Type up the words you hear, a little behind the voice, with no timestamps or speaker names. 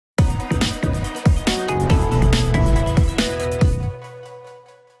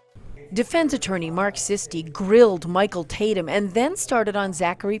Defense attorney Mark Sisti grilled Michael Tatum and then started on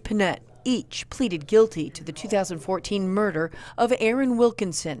Zachary Panett. Each pleaded guilty to the 2014 murder of Aaron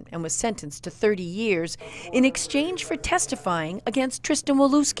Wilkinson and was sentenced to 30 years in exchange for testifying against Tristan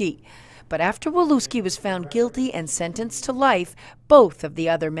Wolosky. But after Wolosky was found guilty and sentenced to life, both of the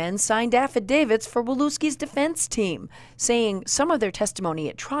other men signed affidavits for Wolosky's defense team, saying some of their testimony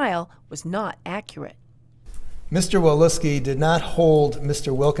at trial was not accurate. Mr. Wolosky did not hold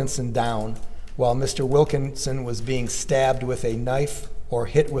Mr. Wilkinson down while Mr. Wilkinson was being stabbed with a knife or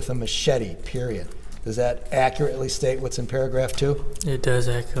hit with a machete, period. Does that accurately state what's in paragraph 2? It does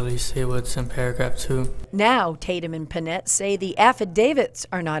accurately say what's in paragraph 2. Now Tatum and Panett say the affidavits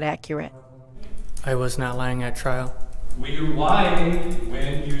are not accurate. I was not lying at trial. Were you lying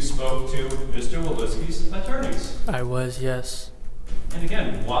when you spoke to Mr. Wolosky's attorneys? I was, yes. And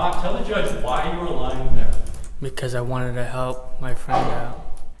again, tell the judge why you were lying there. Because I wanted to help my friend out.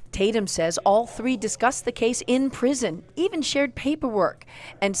 Tatum says all three discussed the case in prison, even shared paperwork,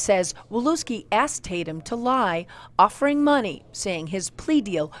 and says Wolosky asked Tatum to lie, offering money, saying his plea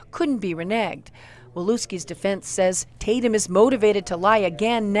deal couldn't be reneged. Wolosky's defense says Tatum is motivated to lie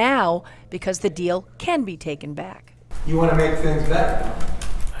again now because the deal can be taken back. You want to make things better?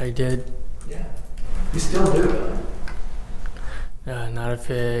 I did. Yeah. You still do? Not if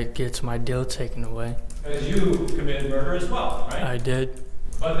it gets my deal taken away. Because you committed murder as well, right? I did.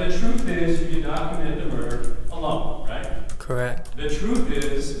 But the truth is you did not commit the murder alone, right? Correct. The truth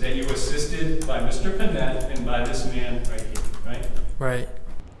is that you assisted by Mr. Panett and by this man right here, right? Right.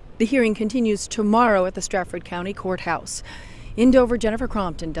 The hearing continues tomorrow at the Stratford County Courthouse. In Dover, Jennifer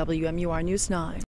Crompton, WMUR News 9.